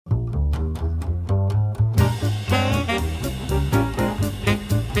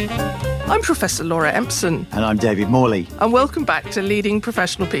I'm Professor Laura Empson. And I'm David Morley. And welcome back to Leading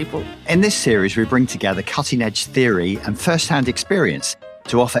Professional People. In this series, we bring together cutting-edge theory and first-hand experience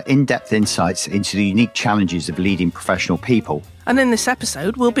to offer in-depth insights into the unique challenges of leading professional people. And in this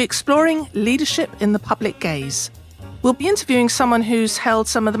episode, we'll be exploring leadership in the public gaze. We'll be interviewing someone who's held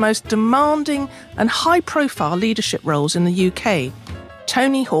some of the most demanding and high-profile leadership roles in the UK.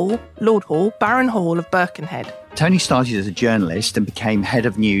 Tony Hall, Lord Hall, Baron Hall of Birkenhead. Tony started as a journalist and became head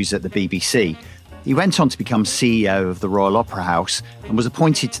of news at the BBC. He went on to become CEO of the Royal Opera House and was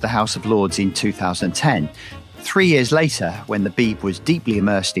appointed to the House of Lords in 2010. 3 years later, when the Beeb was deeply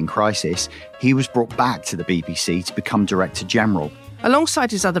immersed in crisis, he was brought back to the BBC to become Director General.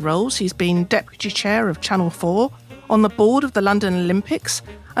 Alongside his other roles, he's been Deputy Chair of Channel 4, on the board of the London Olympics,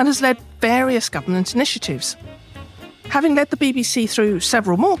 and has led various government initiatives. Having led the BBC through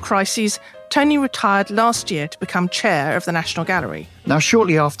several more crises, Tony retired last year to become chair of the National Gallery. Now,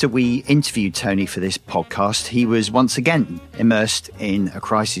 shortly after we interviewed Tony for this podcast, he was once again immersed in a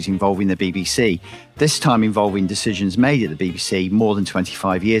crisis involving the BBC, this time involving decisions made at the BBC more than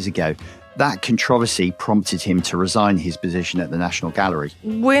 25 years ago. That controversy prompted him to resign his position at the National Gallery.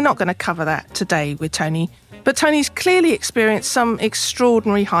 We're not going to cover that today with Tony, but Tony's clearly experienced some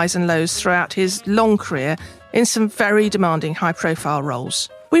extraordinary highs and lows throughout his long career in some very demanding high-profile roles.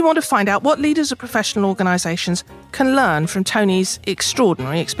 We want to find out what leaders of professional organisations can learn from Tony's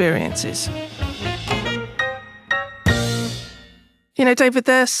extraordinary experiences. You know, David,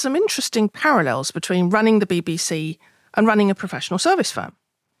 there's some interesting parallels between running the BBC and running a professional service firm.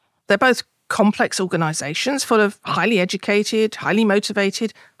 They're both complex organisations full of highly educated, highly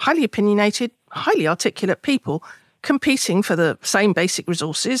motivated, highly opinionated, highly articulate people competing for the same basic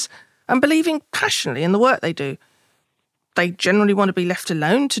resources and believing passionately in the work they do. They generally want to be left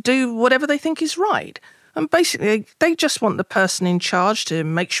alone to do whatever they think is right. And basically, they just want the person in charge to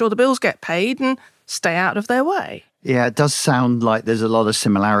make sure the bills get paid and stay out of their way. Yeah, it does sound like there's a lot of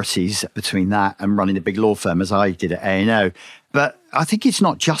similarities between that and running a big law firm, as I did at A&O. But I think it's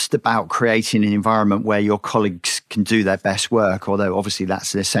not just about creating an environment where your colleagues can do their best work, although obviously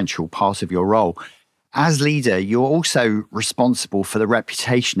that's an essential part of your role. As leader, you're also responsible for the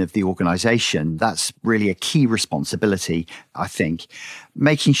reputation of the organisation. That's really a key responsibility, I think.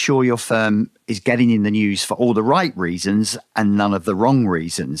 Making sure your firm is getting in the news for all the right reasons and none of the wrong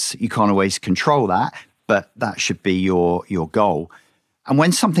reasons. You can't always control that, but that should be your goal. And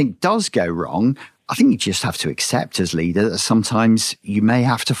when something does go wrong, I think you just have to accept as leader that sometimes you may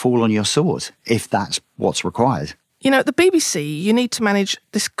have to fall on your sword if that's what's required. You know, at the BBC, you need to manage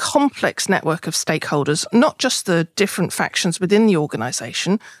this complex network of stakeholders, not just the different factions within the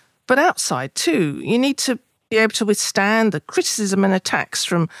organisation, but outside too. You need to be able to withstand the criticism and attacks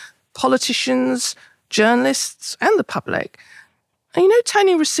from politicians, journalists and the public. And you know,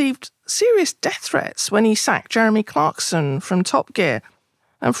 Tony received serious death threats when he sacked Jeremy Clarkson from Top Gear.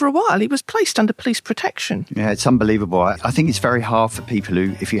 And for a while, he was placed under police protection. Yeah, it's unbelievable. I think it's very hard for people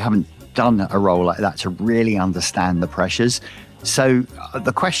who, if you haven't done a role like that, to really understand the pressures. So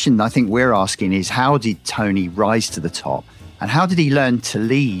the question I think we're asking is, how did Tony rise to the top? And how did he learn to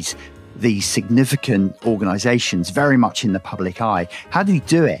lead these significant organisations very much in the public eye? How did he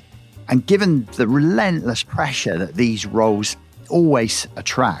do it? And given the relentless pressure that these roles always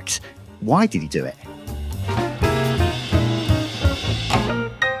attract, why did he do it?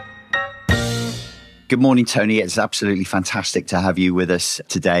 Good morning, Tony. It's absolutely fantastic to have you with us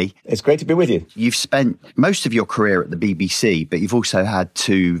today. It's great to be with you. You've spent most of your career at the BBC, but you've also had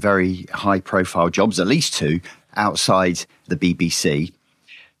two very high-profile jobs, at least two, outside the BBC.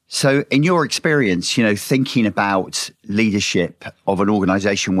 So in your experience, you know, thinking about leadership of an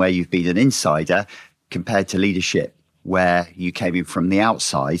organisation where you've been an insider compared to leadership where you came in from the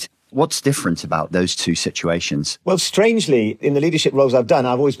outside, what's different about those two situations? Well, strangely, in the leadership roles I've done,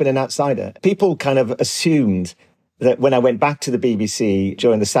 I've always been an outsider. People kind of assumed that when I went back to the BBC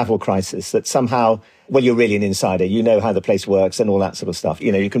during the Savile crisis, that somehow, well, you're really an insider. You know how the place works and all that sort of stuff.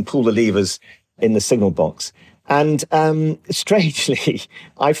 You know, you can pull the levers in the signal box. And strangely,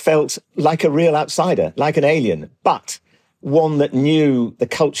 I felt like a real outsider, like an alien, but one that knew the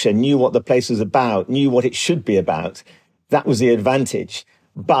culture, knew what the place was about, knew what it should be about. That was the advantage.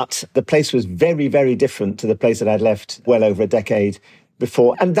 But the place was very, very different to the place that I'd left well over a decade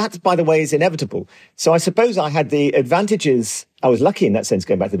before. And that, by the way, is inevitable. So I suppose I had the advantages. I was lucky in that sense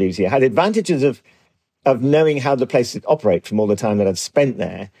going back to the BBC. I had advantages of knowing how the place would operate from all the time that I'd spent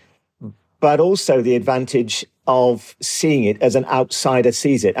there, but also the advantage of seeing it as an outsider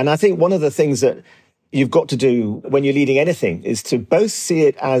sees it. And I think one of the things that you've got to do when you're leading anything is to both see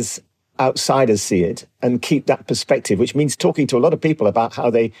it as outsiders see it and keep that perspective, which means talking to a lot of people about how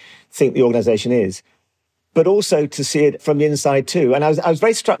they think the organisation is, but also to see it from the inside too. And I was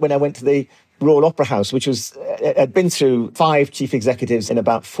very struck when I went to the Royal Opera House, which had been through 5 chief executives in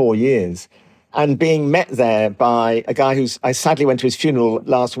about 4 years, and being met there by a guy I sadly went to his funeral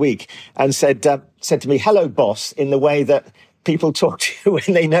last week, and said to me, "Hello, boss," in the way that people talk to you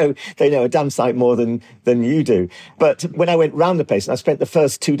when they know a damn sight more than you do. But when I went round the place, and I spent the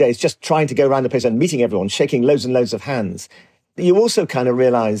first 2 days just trying to go around the place and meeting everyone, shaking loads and loads of hands, you also kind of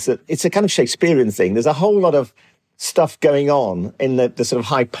realise that it's a kind of Shakespearean thing. There's a whole lot of stuff going on in the sort of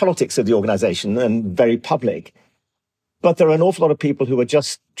high politics of the organisation and very public. But there are an awful lot of people who are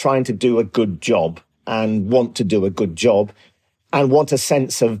just trying to do a good job and want to do a good job and want a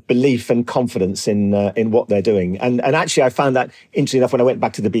sense of belief and confidence in what they're doing. And actually, I found that interesting enough when I went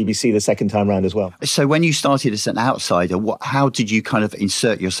back to the BBC the second time round as well. So when you started as an outsider, how did you kind of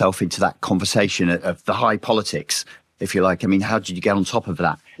insert yourself into that conversation of the high politics, if you like? I mean, how did you get on top of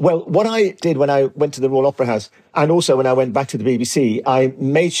that? Well, what I did when I went to the Royal Opera House, and also when I went back to the BBC, I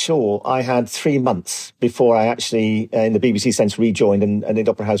made sure I had 3 months before I actually, in the BBC sense, rejoined and the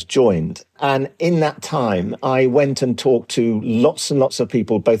Opera House joined. And in that time, I went and talked to lots and lots of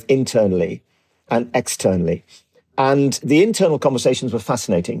people, both internally and externally. And the internal conversations were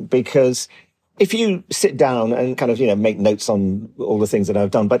fascinating because if you sit down and kind of, make notes on all the things that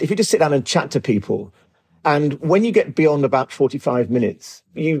I've done, but if you just sit down and chat to people, and when you get beyond about 45 minutes,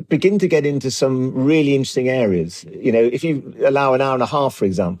 you begin to get into some really interesting areas. If you allow an hour and a half, for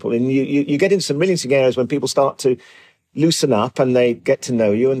example, and you get into some really interesting areas when people start to loosen up and they get to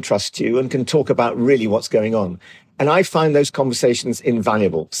know you and trust you and can talk about really what's going on. And I find those conversations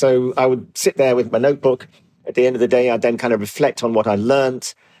invaluable. So I would sit there with my notebook. At the end of the day, I'd then kind of reflect on what I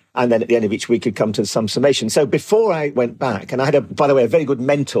learnt. And then at the end of each week, I'd come to some summation. So before I went back, and I had, by the way, a very good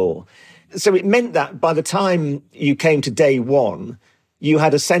mentor. So it meant that by the time you came to day one, you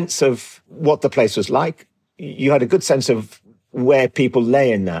had a sense of what the place was like. You had a good sense of where people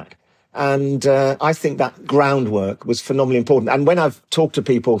lay in that. And I think that groundwork was phenomenally important. And when I've talked to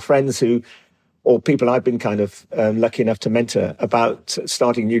people, friends or people I've been kind of lucky enough to mentor about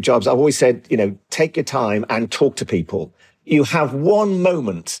starting new jobs, I've always said, take your time and talk to people. You have one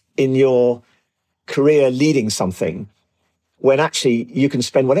moment in your career leading something when actually you can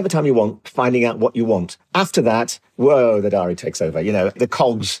spend whatever time you want finding out what you want. After that, the diary takes over. The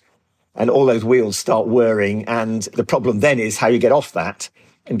cogs and all those wheels start whirring. And the problem then is how you get off that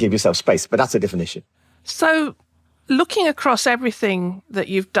and give yourself space. But that's a different issue. So looking across everything that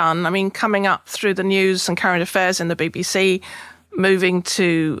you've done, I mean, coming up through the news and current affairs in the BBC, moving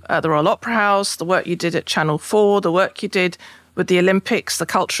to the Royal Opera House, the work you did at Channel 4, the work you did with the Olympics, the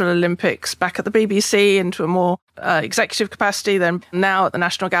Cultural Olympics, back at the BBC into a more executive capacity, then now at the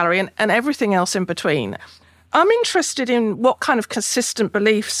National Gallery and everything else in between. I'm interested in what kind of consistent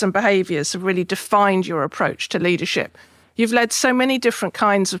beliefs and behaviours have really defined your approach to leadership. You've led so many different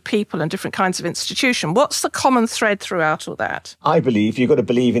kinds of people and different kinds of institution. What's the common thread throughout all that? I believe you've got to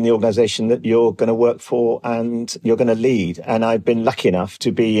believe in the organisation that you're going to work for and you're going to lead. And I've been lucky enough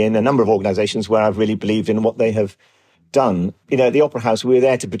to be in a number of organisations where I've really believed in what they have done. At the Opera House, we were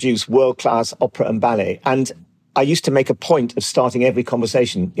there to produce world-class opera and ballet. And I used to make a point of starting every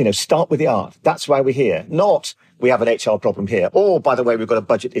conversation, start with the art. That's why we're here. Not, we have an HR problem here. Or, by the way, we've got a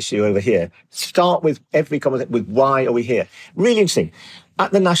budget issue over here. Start with every conversation with why are we here? Really interesting.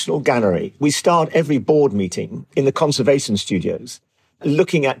 At the National Gallery, we start every board meeting in the conservation studios,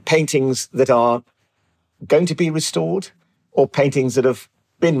 looking at paintings that are going to be restored or paintings that have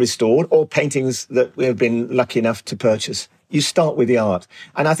been restored or paintings that we have been lucky enough to purchase. You start with the art.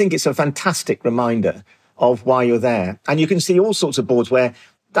 And I think it's a fantastic reminder of why you're there. And you can see all sorts of boards where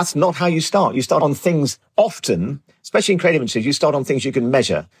that's not how you start. You start on things often, especially in creative industries, you start on things you can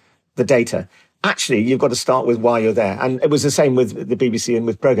measure, the data. Actually, you've got to start with why you're there. And it was the same with the BBC and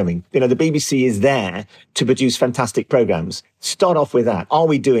with programming. The BBC is there to produce fantastic programs. Start off with that. Are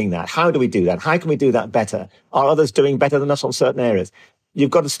we doing that? How do we do that? How can we do that better? Are others doing better than us on certain areas?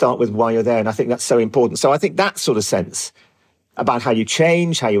 You've got to start with why you're there. And I think that's so important. So I think that sort of sense about how you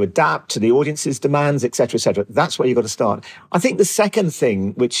change, how you adapt to the audience's demands, et cetera, that's where you've got to start. I think the second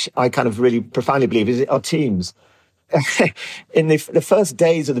thing, which I kind of really profoundly believe, is our teams. In the first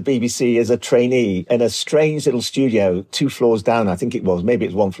days of the BBC as a trainee in a strange little studio 2 floors down, I think it was, maybe it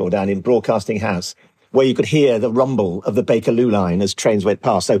was 1 floor down in Broadcasting House, where you could hear the rumble of the Bakerloo line as trains went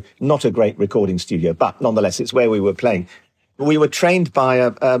past. So not a great recording studio, but nonetheless, it's where we were playing. We were trained by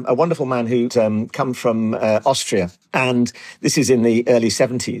a wonderful man who'd come from Austria, and this is in the early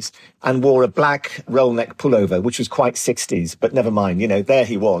 70s, and wore a black roll neck pullover, which was quite 60s, but never mind, there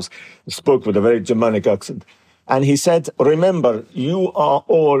he was, spoke with a very Germanic accent. And he said, remember, you are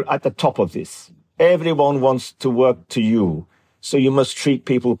all at the top of this. Everyone wants to work to you, so you must treat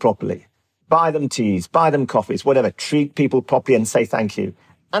people properly. Buy them teas, buy them coffees, whatever. Treat people properly and say thank you.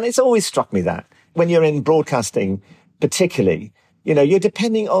 And it's always struck me that when you're in broadcasting, particularly, you're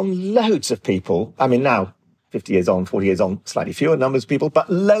depending on loads of people. I mean, now, 50 years on, 40 years on, slightly fewer numbers of people, but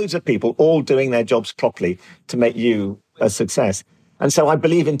loads of people all doing their jobs properly to make you a success. And so I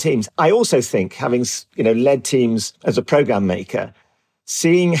believe in teams. I also think, having, led teams as a program maker,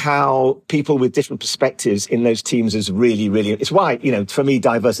 seeing how people with different perspectives in those teams is really, really, it's why, for me,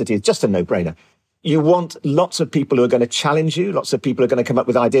 diversity is just a no-brainer. You want lots of people who are going to challenge you, lots of people who are going to come up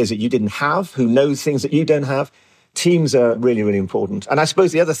with ideas that you didn't have, who know things that you don't have. Teams are really, really important. And I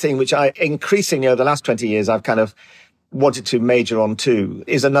suppose the other thing which I increasingly over the last 20 years, I've kind of wanted to major on too,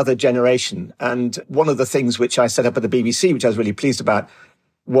 is another generation. And one of the things which I set up at the BBC, which I was really pleased about,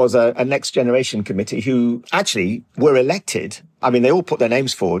 was a next generation committee who actually were elected. I mean, they all put their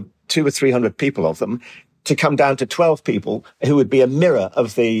names forward, 200 or 300 people of them, to come down to 12 people who would be a mirror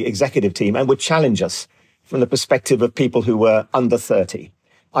of the executive team and would challenge us from the perspective of people who were under 30.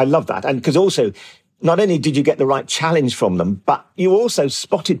 I love that. And because also, not only did you get the right challenge from them, but you also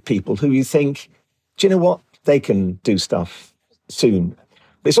spotted people who you think, do you know what? They can do stuff soon.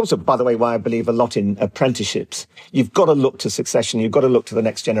 It's also, by the way, why I believe a lot in apprenticeships. You've got to look to succession. You've got to look to the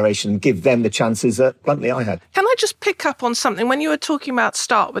next generation and give them the chances that, bluntly, I had. Can I just pick up on something? When you were talking about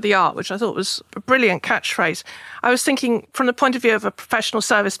start with the art, which I thought was a brilliant catchphrase, I was thinking from the point of view of a professional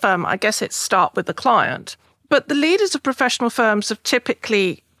service firm, I guess it's start with the client. But the leaders of professional firms have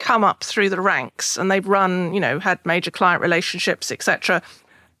typically come up through the ranks and they've run, had major client relationships, etc.,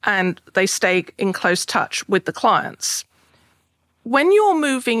 and they stay in close touch with the clients. When you're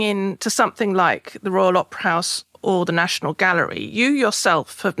moving into something like the Royal Opera House or the National Gallery, you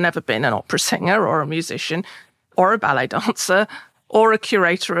yourself have never been an opera singer or a musician or a ballet dancer or a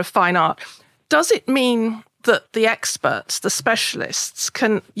curator of fine art. Does it mean that the experts, the specialists,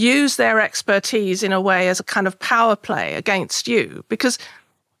 can use their expertise in a way as a kind of power play against you? Because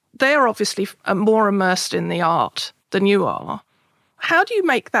they're obviously more immersed in the art than you are. How do you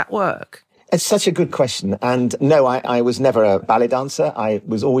make that work? It's such a good question. And no, I was never a ballet dancer. I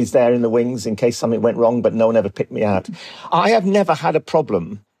was always there in the wings in case something went wrong, but no one ever picked me out. I have never had a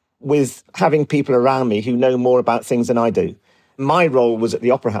problem with having people around me who know more about things than I do. My role was at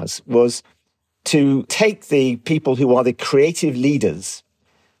the Opera House was to take the people who are the creative leaders,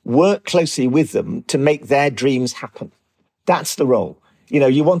 work closely with them to make their dreams happen. That's the role.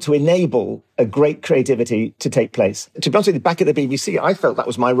 You want to enable a great creativity to take place. To be honest with you, back at the BBC, I felt that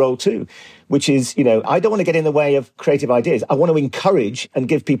was my role too, which is, I don't want to get in the way of creative ideas. I want to encourage and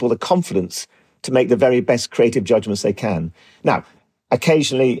give people the confidence to make the very best creative judgments they can. Now,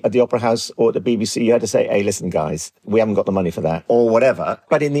 occasionally at the Opera House or at the BBC, you had to say, hey, listen, guys, we haven't got the money for that or whatever.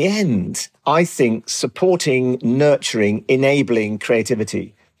 But in the end, I think supporting, nurturing, enabling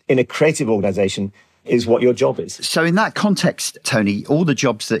creativity in a creative organisation is what your job is. So in that context, Tony, all the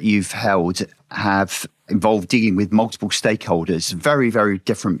jobs that you've held have involved dealing with multiple stakeholders, very, very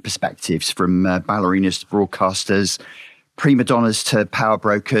different perspectives, from ballerinas to broadcasters, prima donnas to power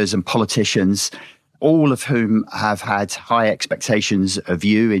brokers and politicians, all of whom have had high expectations of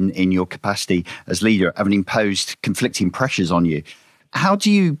you in your capacity as leader and imposed conflicting pressures on you. How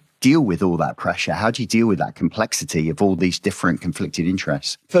do you deal with all that pressure? How do you deal with that complexity of all these different conflicted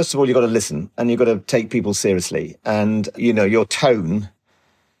interests? First of all, you've got to listen and you've got to take people seriously. And, your tone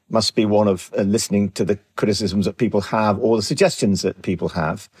must be one of listening to the criticisms that people have or the suggestions that people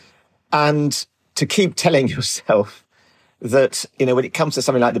have. And to keep telling yourself that, when it comes to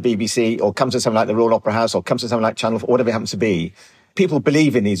something like the BBC or comes to something like the Royal Opera House or comes to something like Channel 4, whatever it happens to be, people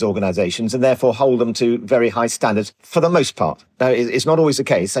believe in these organisations and therefore hold them to very high standards for the most part. Now, it's not always the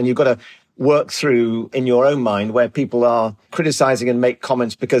case, and you've got to work through in your own mind where people are criticising and make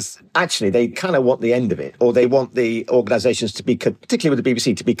comments because actually they kind of want the end of it, or they want the organisations to be, particularly with the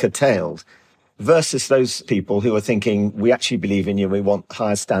BBC, to be curtailed, versus those people who are thinking, we actually believe in you, we want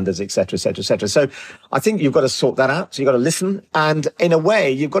higher standards, etc., etc., etc. So I think you've got to sort that out. So you've got to listen, and in a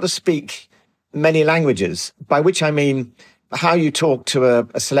way, you've got to speak many languages, by which I mean how you talk to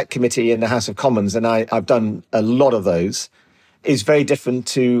a select committee in the House of Commons, and I've done a lot of those, is very different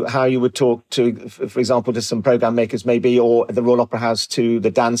to how you would talk to, for example, to some programme makers maybe, or at the Royal Opera House to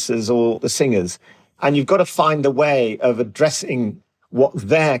the dancers or the singers. And you've got to find a way of addressing what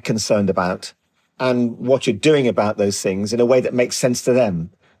they're concerned about and what you're doing about those things in a way that makes sense to them.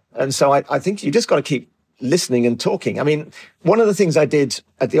 And so I think you just got to keep listening and talking. I mean, one of the things I did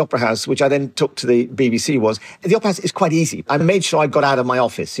at the Opera House, which I then took to the BBC, was the Opera House is quite easy. I made sure I got out of my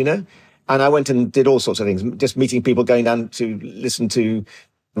office, and I went and did all sorts of things, just meeting people, going down to listen to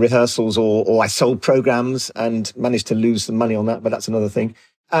rehearsals, or I sold programs and managed to lose some money on that, but that's another thing.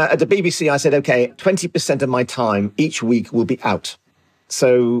 At the BBC, I said, okay, 20% of my time each week will be out.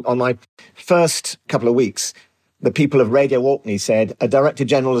 So on my first couple of weeks, the people of Radio Orkney said, a Director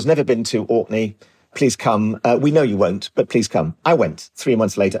General has never been to Orkney. Please come. We know you won't, but please come. I went 3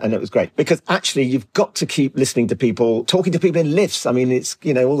 months later and it was great, because actually you've got to keep listening to people, talking to people in lifts. I mean, it's,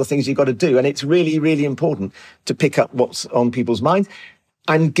 all the things you've got to do. And it's really, really important to pick up what's on people's minds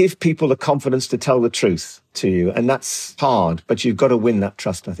and give people the confidence to tell the truth to you. And that's hard, but you've got to win that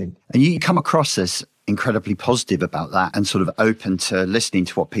trust, I think. And you come across as incredibly positive about that and sort of open to listening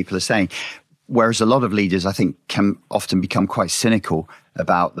to what people are saying. Whereas a lot of leaders, I think, can often become quite cynical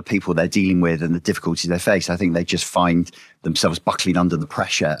about the people they're dealing with and the difficulties they face. I think they just find themselves buckling under the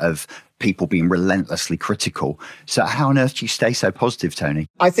pressure of people being relentlessly critical. So how on earth do you stay so positive, Tony?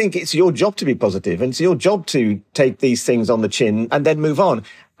 I think it's your job to be positive, and it's your job to take these things on the chin and then move on.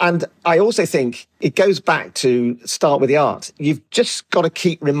 And I also think it goes back to start with the art. You've just got to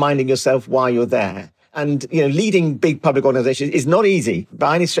keep reminding yourself why you're there. And, leading big public organizations is not easy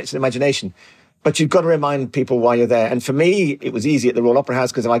by any stretch of the imagination. But you've got to remind people why you're there. And for me, it was easy at the Royal Opera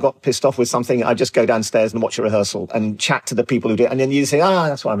House, because if I got pissed off with something, I'd just go downstairs and watch a rehearsal and chat to the people who do it. And then you say,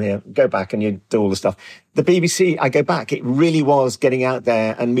 that's why I'm here. Go back and you do all the stuff. The BBC, I go back. It really was getting out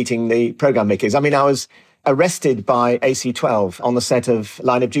there and meeting the program makers. I mean, I was arrested by AC12 on the set of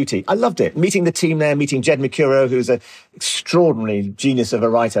Line of Duty. I loved it. Meeting the team there, meeting Jed Mercuro, who's an extraordinary genius of a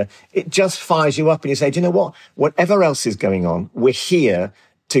writer. It just fires you up and you say, do you know what? Whatever else is going on, we're here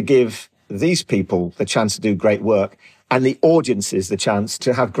to give these people the chance to do great work, and the audiences the chance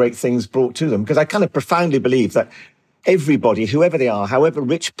to have great things brought to them. Because I kind of profoundly believe that everybody, whoever they are, however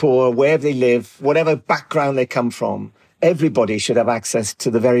rich, poor, wherever they live, whatever background they come from, everybody should have access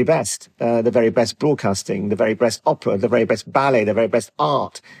to the very best broadcasting, the very best opera, the very best ballet, the very best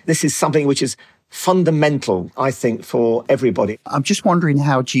art. This is something which is fundamental, I think, for everybody. I'm just wondering,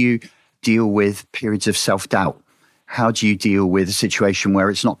 how do you deal with periods of self-doubt? How do you deal with a situation where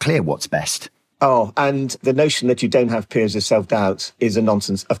it's not clear what's best? Oh, and the notion that you don't have periods of self-doubt is a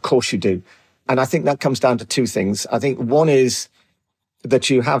nonsense. Of course you do. And I think that comes down to two things. I think one is that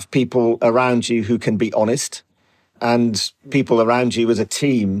you have people around you who can be honest, and people around you as a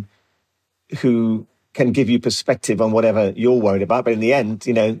team who can give you perspective on whatever you're worried about. But in the end,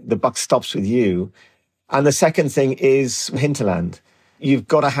 the buck stops with you. And the second thing is hinterland. You've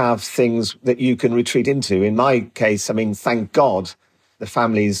got to have things that you can retreat into. In my case, I mean, thank God, the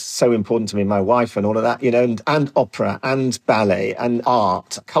family is so important to me, my wife and all of that, and opera and ballet and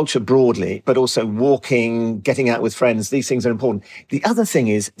art, culture broadly, but also walking, getting out with friends. These things are important. The other thing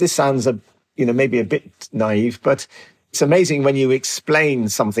is, this sounds maybe a bit naive, but it's amazing when you explain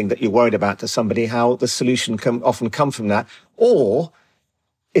something that you're worried about to somebody, how the solution can often come from that, or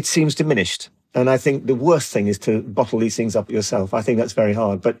it seems diminished. And I think the worst thing is to bottle these things up yourself. I think that's very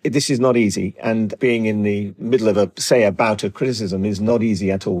hard. But this is not easy. And being in the middle of a bout of criticism is not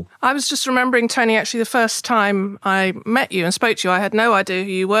easy at all. I was just remembering, Tony, actually, the first time I met you and spoke to you, I had no idea who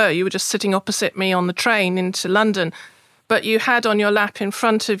you were. You were just sitting opposite me on the train into London. But you had on your lap in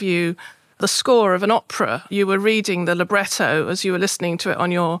front of you the score of an opera. You were reading the libretto as you were listening to it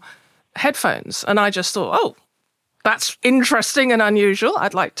on your headphones. And I just thought, that's interesting and unusual.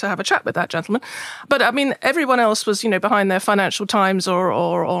 I'd like to have a chat with that gentleman. But I mean, everyone else was, behind their Financial Times or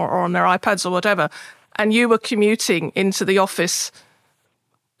on their iPads or whatever. And you were commuting into the office,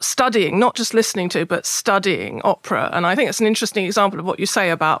 studying, not just listening to, but studying opera. And I think it's an interesting example of what you say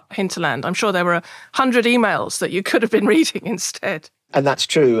about hinterland. I'm sure there were 100 emails that you could have been reading instead. And that's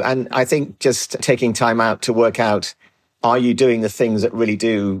true. And I think just taking time out to work out, are you doing the things that really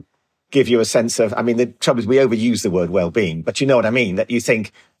do give you a sense of, the trouble is we overuse the word well-being, but you know what I mean? That you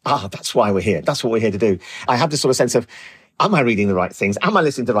think, that's why we're here. That's what we're here to do. I have this sort of sense of, am I reading the right things? Am I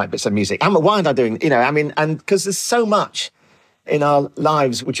listening to the right bits of music? Why am I doing, and because there's so much in our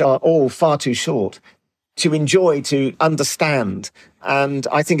lives which are all far too short to enjoy, to understand. And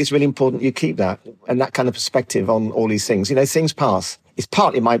I think it's really important you keep that and that kind of perspective on all these things. Things pass. It's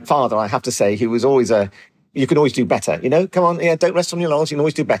partly my father, I have to say, who was always you can always do better, come on, don't rest on your laurels, you can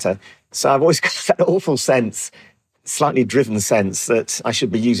always do better. So I've always got that awful sense, slightly driven sense that I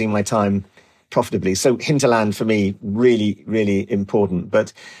should be using my time profitably. So hinterland for me, really, really important.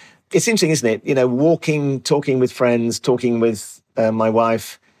 But it's interesting, isn't it? Walking, talking with friends, talking with my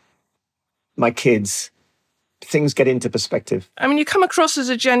wife. my kids, things get into perspective. I mean, you come across as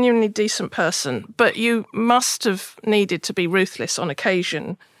a genuinely decent person, but you must have needed to be ruthless on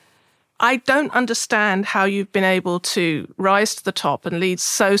occasion. I don't understand how you've been able to rise to the top and lead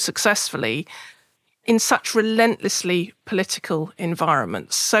so successfully in such relentlessly political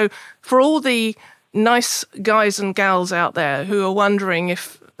environments. So for all the nice guys and gals out there who are wondering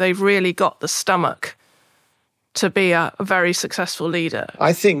if they've really got the stomach to be a very successful leader,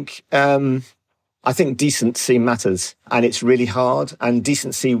 I think decency matters, and it's really hard, and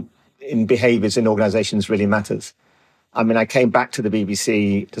decency in behaviours in organisations really matters. I mean, I came back to the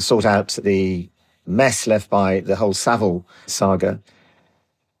BBC to sort out the mess left by the whole Savile saga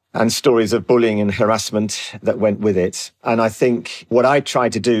and stories of bullying and harassment that went with it. And I think what I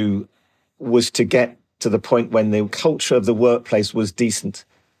tried to do was to get to the point when the culture of the workplace was decent.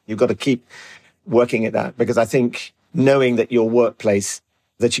 You've got to keep working at that, because I think knowing that your workplace,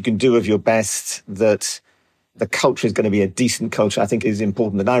 that you can do of your best, that the culture is going to be a decent culture, I think is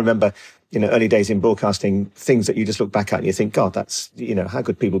important. And I remember, early days in broadcasting, things that you just look back at and you think, God, that's, how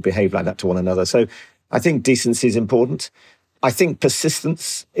could people behave like that to one another? So I think decency is important. I think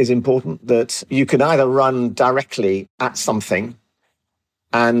persistence is important, that you can either run directly at something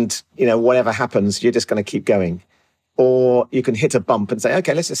and, whatever happens, you're just going to keep going. Or you can hit a bump and say,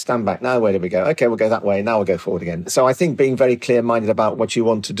 okay, let's just stand back. Now, where do we go? Okay, we'll go that way. Now we'll go forward again. So I think being very clear-minded about what you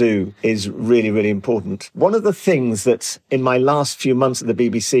want to do is really, really important. One of the things that in my last few months at the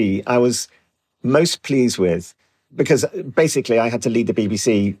BBC, I was most pleased with, because basically I had to lead the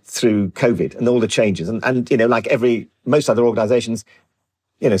BBC through COVID and all the changes. And like most other organizations,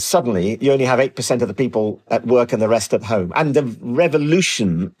 suddenly you only have 8% of the people at work and the rest at home. And the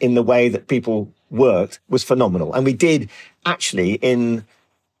revolution in the way that people worked was phenomenal. And we did actually in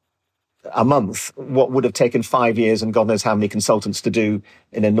a month what would have taken 5 years and God knows how many consultants to do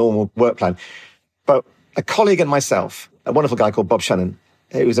in a normal work plan. But a colleague and myself, a wonderful guy called Bob Shannon,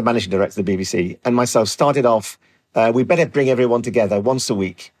 who was the managing director of the BBC, and myself started off, we better bring everyone together once a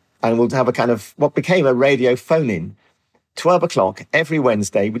week and we'll have a kind of what became a radio phone-in. 12 o'clock every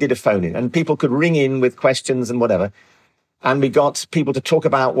Wednesday, we did a phone-in and people could ring in with questions and whatever. And we got people to talk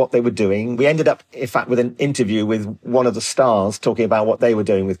about what they were doing. We ended up, in fact, with an interview with one of the stars talking about what they were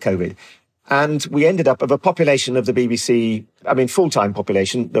doing with COVID. And we ended up of a population of the BBC, full-time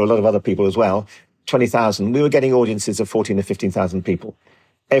population, there were a lot of other people as well, 20,000. We were getting audiences of 14 to 15,000 people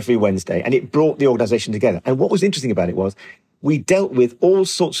every Wednesday. And it brought the organisation together. And what was interesting about it was we dealt with all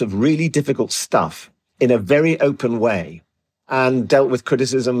sorts of really difficult stuff in a very open way and dealt with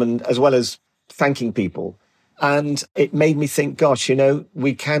criticism and as well as thanking people. And it made me think, gosh,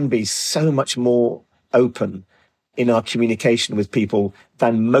 we can be so much more open in our communication with people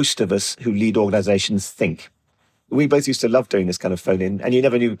than most of us who lead organizations think. We both used to love doing this kind of phone in, and you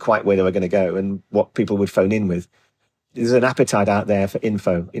never knew quite where they were going to go and what people would phone in with. There's an appetite out there for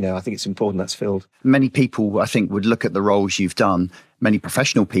info. I think it's important that's filled. Many people, I think, would look at the roles you've done, many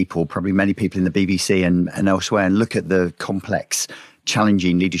professional people, probably many people in the BBC and elsewhere, and look at the complex,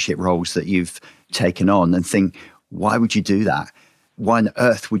 challenging leadership roles that you've taken on and think, why would you do that? Why on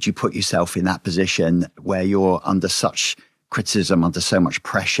earth would you put yourself in that position where you're under such criticism, under so much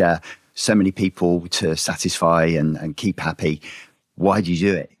pressure, so many people to satisfy and keep happy? Why do you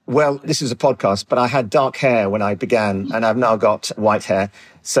do it? Well, this is a podcast, but I had dark hair when I began and I've now got white hair.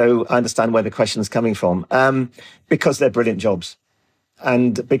 So I understand where the question is coming from. Because they're brilliant jobs.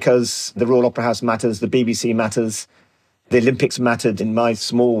 And because the Royal Opera House matters, the BBC matters, the Olympics mattered in my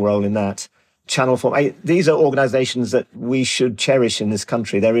small role in that. Channel 4. These are organizations that we should cherish in this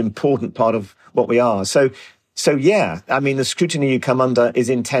country. They're an important part of what we are. So yeah, the scrutiny you come under is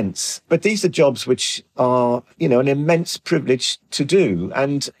intense. But these are jobs which are, an immense privilege to do.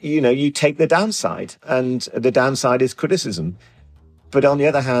 And, you take the downside. And the downside is criticism. But on the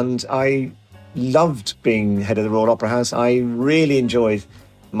other hand, I loved being head of the Royal Opera House. I really enjoyed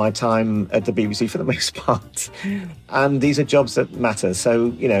my time at the BBC for the most part. And these are jobs that matter.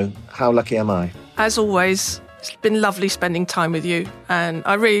 So, how lucky am I? As always, it's been lovely spending time with you. And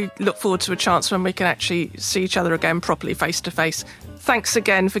I really look forward to a chance when we can actually see each other again properly face to face. Thanks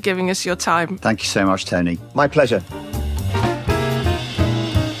again for giving us your time. Thank you so much, Tony. My pleasure.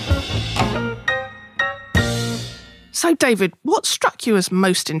 So, David, what struck you as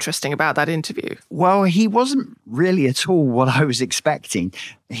most interesting about that interview? Well, he wasn't really at all what I was expecting.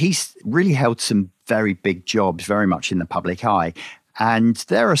 He's really held some very big jobs, very much in the public eye. And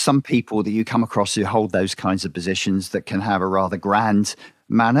there are some people that you come across who hold those kinds of positions that can have a rather grand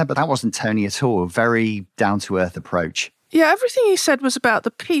manner, but that wasn't Tony at all. A very down-to-earth approach. Yeah, everything he said was about the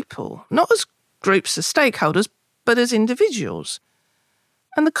people, not as groups as stakeholders, but as individuals.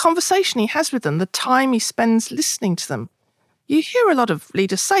 And the conversation he has with them, the time he spends listening to them. You hear a lot of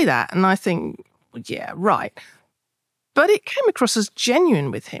leaders say that, and I think, well, yeah, right. But it came across as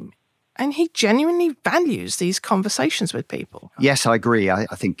genuine with him. And he genuinely values these conversations with people. Yes, I agree. I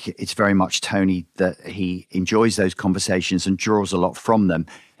think it's very much Tony that he enjoys those conversations and draws a lot from them.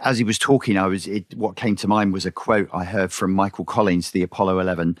 As he was talking, what came to mind was a quote I heard from Michael Collins, the Apollo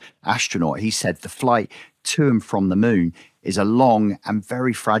 11 astronaut. He said, "The flight to and from the moon is a long and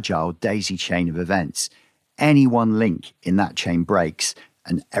very fragile daisy chain of events. Any one link in that chain breaks,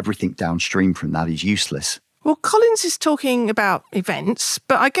 and everything downstream from that is useless." Well, Collins is talking about events,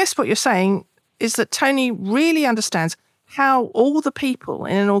 but I guess what you're saying is that Tony really understands how all the people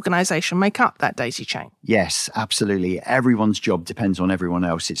in an organisation make up that daisy chain. Yes, absolutely. Everyone's job depends on everyone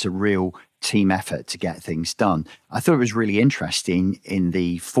else. It's a real team effort to get things done. I thought it was really interesting in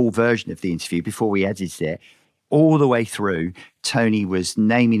the full version of the interview, before we edited it, all the way through, Tony was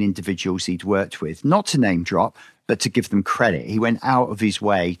naming individuals he'd worked with, not to name drop, but to give them credit. He went out of his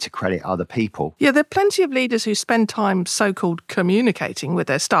way to credit other people. Yeah, there are plenty of leaders who spend time so-called communicating with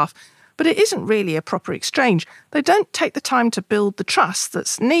their staff, but it isn't really a proper exchange. They don't take the time to build the trust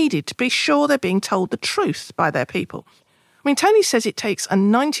that's needed to be sure they're being told the truth by their people. I mean, Tony says it takes a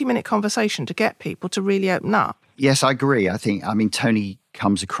 90-minute conversation to get people to really open up. Yes, I agree. Tony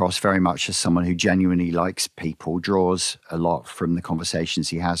comes across very much as someone who genuinely likes people, draws a lot from the conversations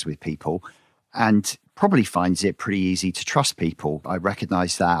he has with people, and probably finds it pretty easy to trust people. I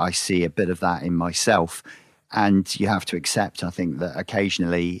recognise that. I see a bit of that in myself. And you have to accept, I think, that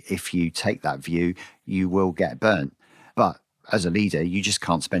occasionally, if you take that view, you will get burnt. But as a leader, you just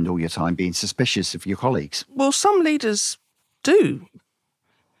can't spend all your time being suspicious of your colleagues. Well, some leaders do.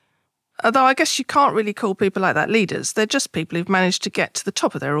 Although I guess you can't really call people like that leaders. They're just people who've managed to get to the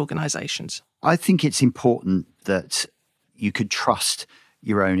top of their organisations. I think it's important that you could trust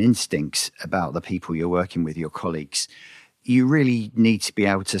your own instincts about the people you're working with, your colleagues. You really need to be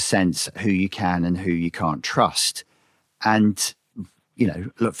able to sense who you can and who you can't trust. And,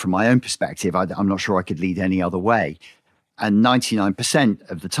 look, from my own perspective, I'm not sure I could lead any other way. And 99%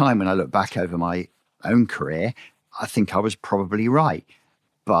 of the time when I look back over my own career, I think I was probably right.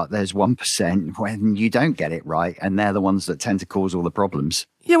 But there's 1% when you don't get it right, and they're the ones that tend to cause all the problems.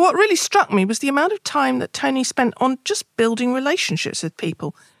 Yeah, what really struck me was the amount of time that Tony spent on just building relationships with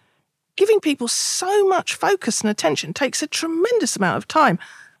people. Giving people so much focus and attention takes a tremendous amount of time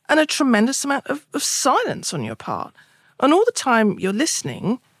and a tremendous amount of silence on your part. And all the time you're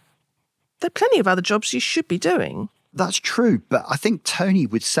listening, there are plenty of other jobs you should be doing. That's true, but I think Tony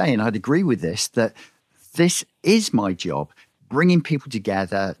would say, and I'd agree with this, that this is my job. Bringing people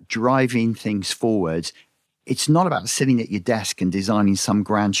together, driving things forward. It's not about sitting at your desk and designing some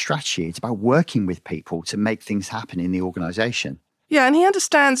grand strategy. It's about working with people to make things happen in the organisation. Yeah, and he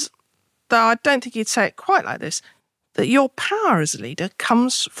understands, though I don't think he'd say it quite like this, that your power as a leader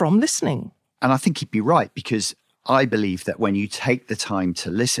comes from listening. And I think he'd be right, because I believe that when you take the time to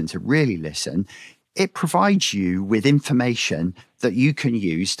listen, to really listen, it provides you with information that you can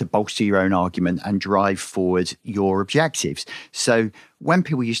use to bolster your own argument and drive forward your objectives. So when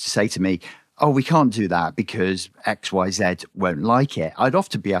people used to say to me, "Oh, we can't do that because XYZ won't like it," I'd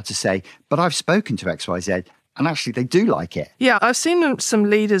often be able to say, "But I've spoken to XYZ and actually they do like it." Yeah, I've seen some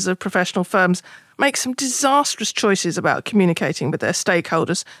leaders of professional firms make some disastrous choices about communicating with their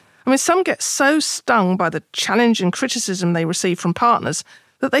stakeholders. I mean, some get so stung by the challenge and criticism they receive from partners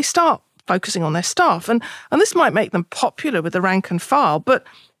that they start focusing on their staff. And this might make them popular with the rank and file, but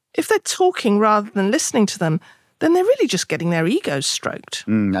if they're talking rather than listening to them, then they're really just getting their egos stroked.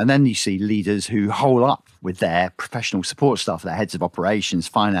 And then you see leaders who hole up with their professional support staff, their heads of operations,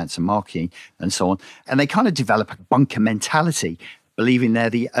 finance and marketing and so on. And they kind of develop a bunker mentality, believing they're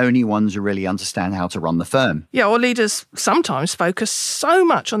the only ones who really understand how to run the firm. Yeah, or leaders sometimes focus so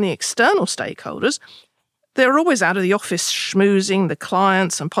much on the external stakeholders. They're always out of the office schmoozing the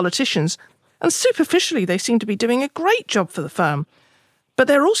clients and politicians, and superficially they seem to be doing a great job for the firm. But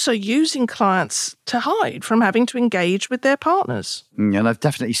they're also using clients to hide from having to engage with their partners. And I've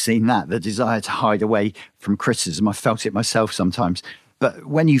definitely seen that, the desire to hide away from criticism. I've felt it myself sometimes. But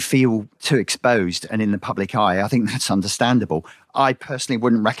when you feel too exposed and in the public eye, I think that's understandable. I personally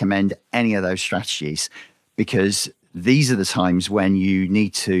wouldn't recommend any of those strategies, because these are the times when you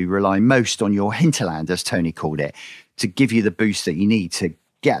need to rely most on your hinterland, as Tony called it, to give you the boost that you need to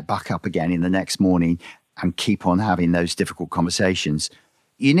get back up again in the next morning and keep on having those difficult conversations.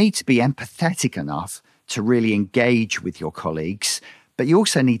 You need to be empathetic enough to really engage with your colleagues, but you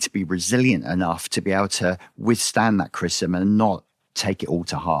also need to be resilient enough to be able to withstand that criticism and not take it all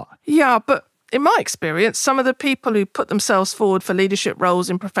to heart. Yeah, but in my experience, some of the people who put themselves forward for leadership roles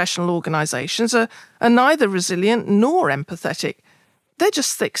in professional organisations are neither resilient nor empathetic. They're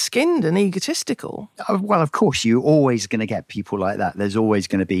just thick-skinned and egotistical. Well, of course, you're always going to get people like that. There's always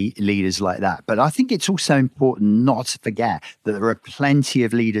going to be leaders like that. But I think it's also important not to forget that there are plenty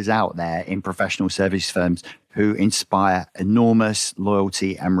of leaders out there in professional service firms who inspire enormous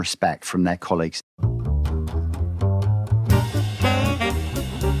loyalty and respect from their colleagues.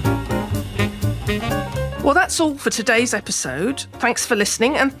 Well, that's all for today's episode. Thanks for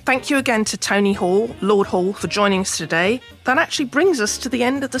listening, and thank you again to Tony Hall, Lord Hall, for joining us today. That actually brings us to the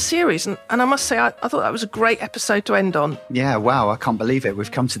end of the series, and I must say, I thought that was a great episode to end on. Yeah, wow, I can't believe it.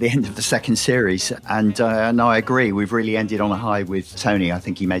 We've come to the end of the second series, and no, I agree. We've really ended on a high with Tony. I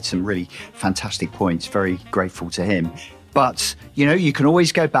think he made some really fantastic points. Very grateful to him. But, you can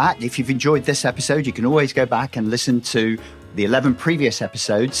always go back. If you've enjoyed this episode, you can always go back and listen to the 11 previous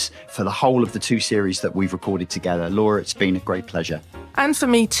episodes for the whole of the 2 series that we've recorded together. Laura, it's been a great pleasure. And for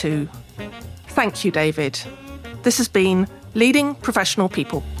me too. Thank you, David. This has been Leading Professional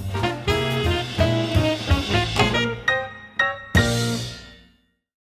People.